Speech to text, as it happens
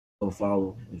Go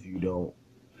follow if you don't.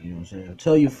 You know what I'm saying?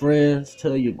 Tell your friends,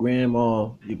 tell your grandma,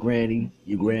 your granny,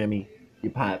 your Grammy,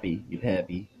 your poppy, your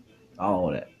pappy,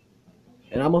 all that.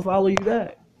 And I'm gonna follow you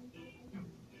back.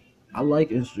 I like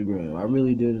Instagram. I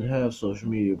really didn't have social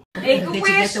media. Did you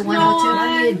get the 102?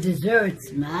 I need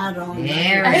desserts, man.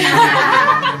 There we go.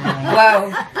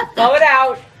 Whoa. Blow it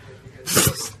out.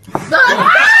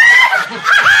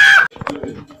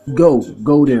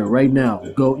 Go there right now.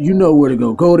 Go, you know where to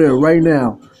go. Go there right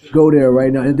now. Go there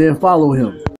right now, and then follow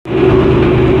him.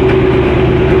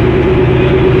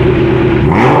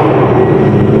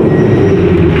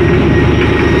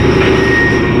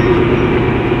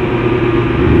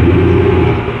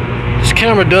 This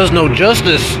camera does no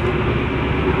justice.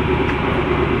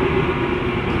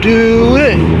 Do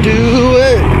it, do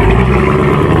it.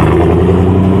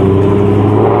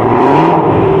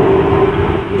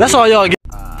 That's all y'all get.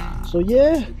 So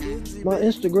yeah, my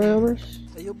Instagrammers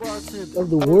of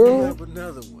the world,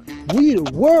 we the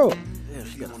world.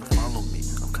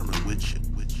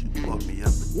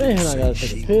 Man, I gotta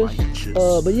take a piss.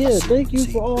 But yeah, thank you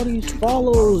for all these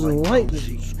follows and likes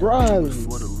and subscribes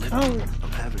and comments.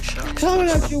 Coming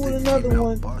at you with another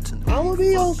one. I'm gonna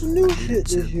be on some new shit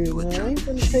this year, man. I ain't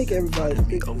gonna take everybody's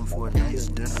pictures.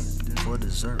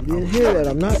 You didn't hear that?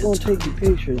 I'm not gonna take your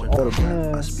pictures all the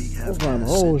time. I'll find my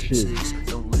own shit.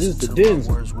 This is the Denzy.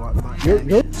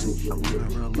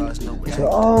 To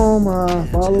all my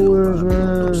followers,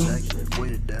 man,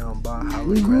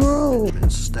 we grow.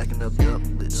 Stacking up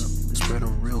doublets, spread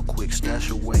them real quick, stash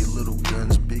away little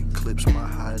guns, big clips. My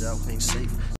hideout ain't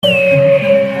safe.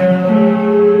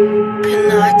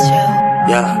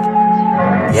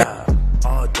 Yeah,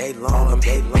 all day long,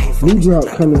 new drop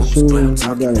coming soon.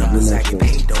 I gotta get that shit.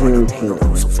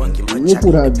 Look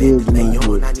what I did with my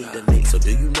hood. So do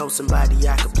you know somebody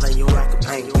I can play on?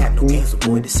 I ain't got no games,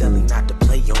 boy, this selling not to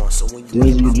play on. So when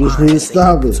you just need to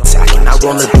stop it. I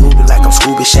roll a doobie like I'm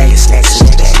Scooby shagging snacks in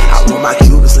the back. I want my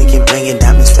Cubans linking, bringing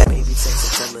diamonds fat. Baby sex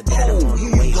and tell her that I'm on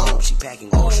the way home. She packing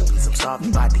groceries, I'm starving,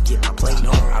 about to get my plate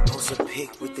on. I post a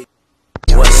pic with the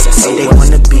what's I say they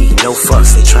wanna be, no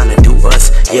fucks, they tryna do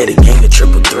us. Yeah, the gang a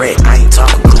triple threat, I ain't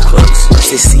talking Ku Klux.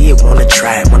 They see it, wanna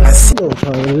try it when I see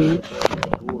it.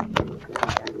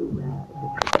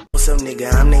 Some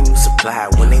nigga, I'm their new supply.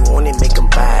 When they want it, make them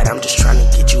buy it. I'm just tryna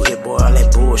get you hit, boy, all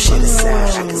that bullshit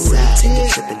aside. I can really take a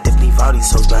trip and dip, leave all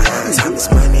these hoes behind. Time is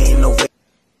money, ain't no way.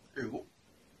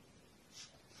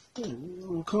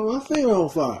 Call my finger on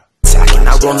fire.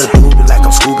 I roll a doobie like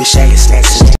I'm Scooby shagging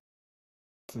snacks. I'm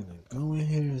finna go in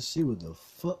here and see what the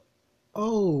fuck.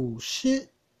 Oh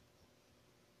shit,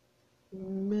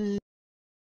 man.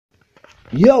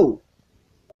 Yo,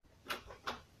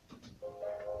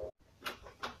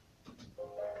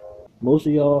 most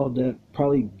of y'all that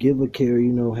probably give a care,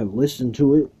 you know, have listened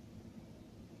to it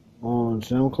on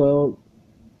SoundCloud.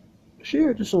 Share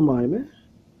it to somebody, man.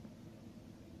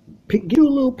 Get you a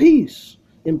little piece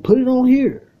and put it on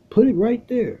here. Put it right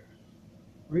there.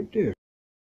 Right there.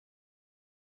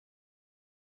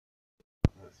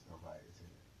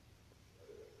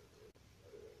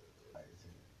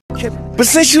 But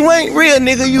since you ain't real,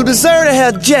 nigga, you deserve to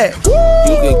have jack. You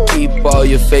can keep all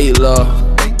your fake love.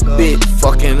 Bitch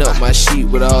fucking up my sheet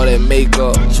with all that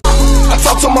makeup. I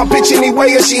talk to my bitch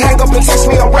anyway, and she hang up and text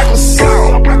me I'm reckless.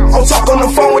 I'll talk on the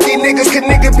phone with these niggas, cause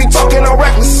niggas be talking on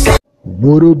reckless.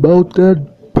 What about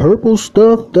that purple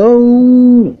stuff,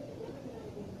 though?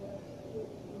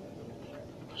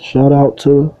 Shout out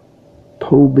to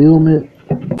Poe Billman.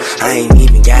 I ain't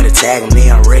even gotta tag them,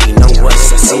 they already know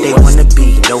us. I say they wanna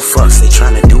be, no fucks, they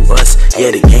tryna do us.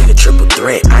 Yeah, the gang a triple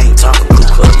threat, I ain't talking Ku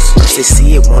Klux. They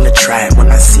see it, wanna try it,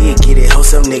 when I see it, get it.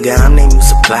 Wholesale nigga, I'm their new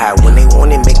supply. When they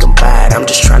want it, make them buy it. I'm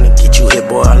just tryna get you hit,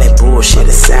 boy, all that bullshit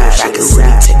aside. I can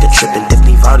really take a trip and dip,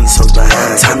 leave all these hoes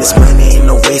behind. Time is money,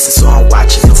 ain't no wasting, so I'm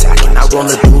watching the talking. I roll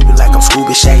a doobie like I'm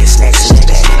Scooby shagging snacks in the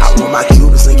back. I want my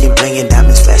Cubans linking, bringing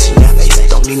diamonds flashing in your face.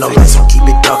 Don't need no lights, so keep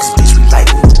it dark, cause bitch, we like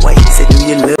it away. Say, do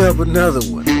you live? Another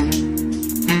one.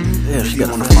 Yeah, if you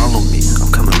wanna follow me,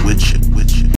 I'm coming with you.